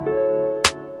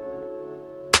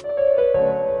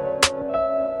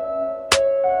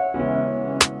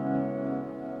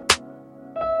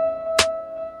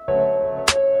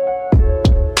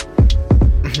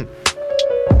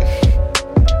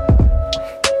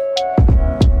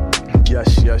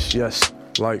yes,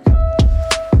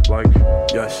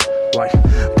 yes. Like,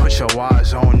 put your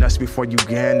eyes on us before you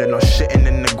gander. No shitting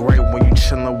in the grave when you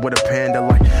chillin' with a panda.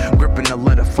 Like, gripping the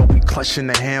letter before we clutching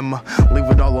the hammer. Leave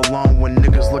it all alone when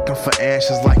niggas looking for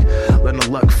answers. Like, letting the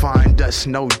luck find us.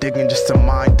 No digging just to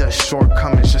mind us.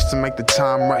 Shortcomings just to make the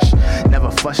time rush.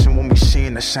 Never fussing when we see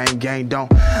in the same game.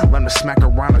 Don't let them smack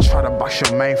around and try to box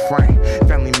your mainframe.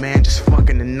 Family man just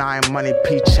fucking denying money.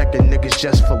 P checking niggas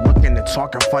just for looking and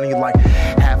talking funny. Like,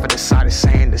 half of the side is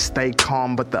saying to stay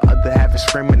calm, but the other half is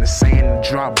screaming to saying to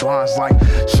drop bonds. Like,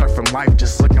 surfing life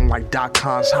just looking like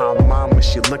 .coms. How mom and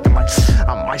she looking like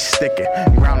I might stick it.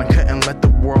 Ground and couldn't let the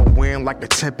world win like a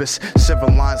tempest.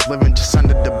 Civil lines living just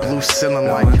under the blue ceiling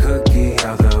like a cookie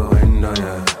out the window,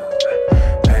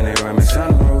 yeah. And they run me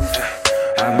sunroof.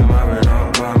 I've been mobbing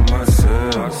all by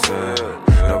myself.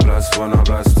 No plus one, no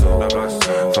plus two.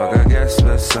 Fuck, I guess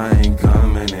less I ain't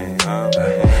coming in.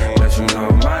 Let you know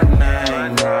my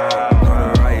name. Know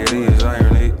the riot is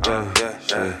irony.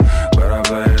 But I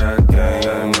play that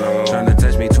game. Tryna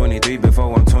touch me 23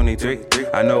 before I'm 23.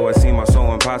 I know it seems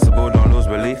so impossible, don't lose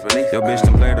belief. Your bitch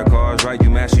done play the cards right, you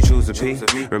mad, she choose to pee.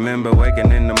 Remember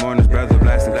waking in the mornings, brother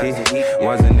blasting key.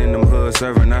 Wasn't in them hood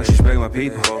serving, now she respect my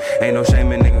people. Ain't no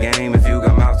shame in the game if you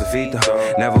got mouths to feed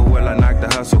though. Never will I knock the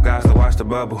hustle, guys to watch the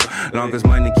bubble. Long as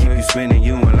money keep you spinning,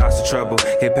 you in lots of trouble.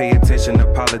 Can't pay attention to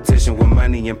politician with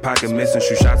money in pocket missing.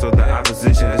 Shoot shots of the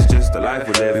opposition, it's just the life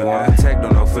we live. We want protect,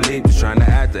 don't know Philippe, just trying to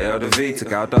act the elder V.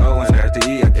 Took out the O and scratched the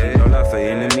E, I keep no love for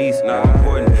enemies. Not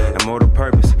important, and more the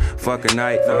purpose. Fuck a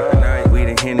night, weed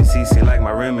and Hennessy, see like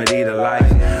my remedy to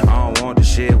life. I don't want the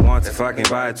shit once if I can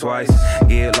buy it twice.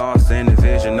 Get lost in the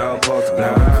vision, no post.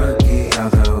 Now a cookie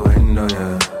out the window,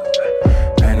 yeah.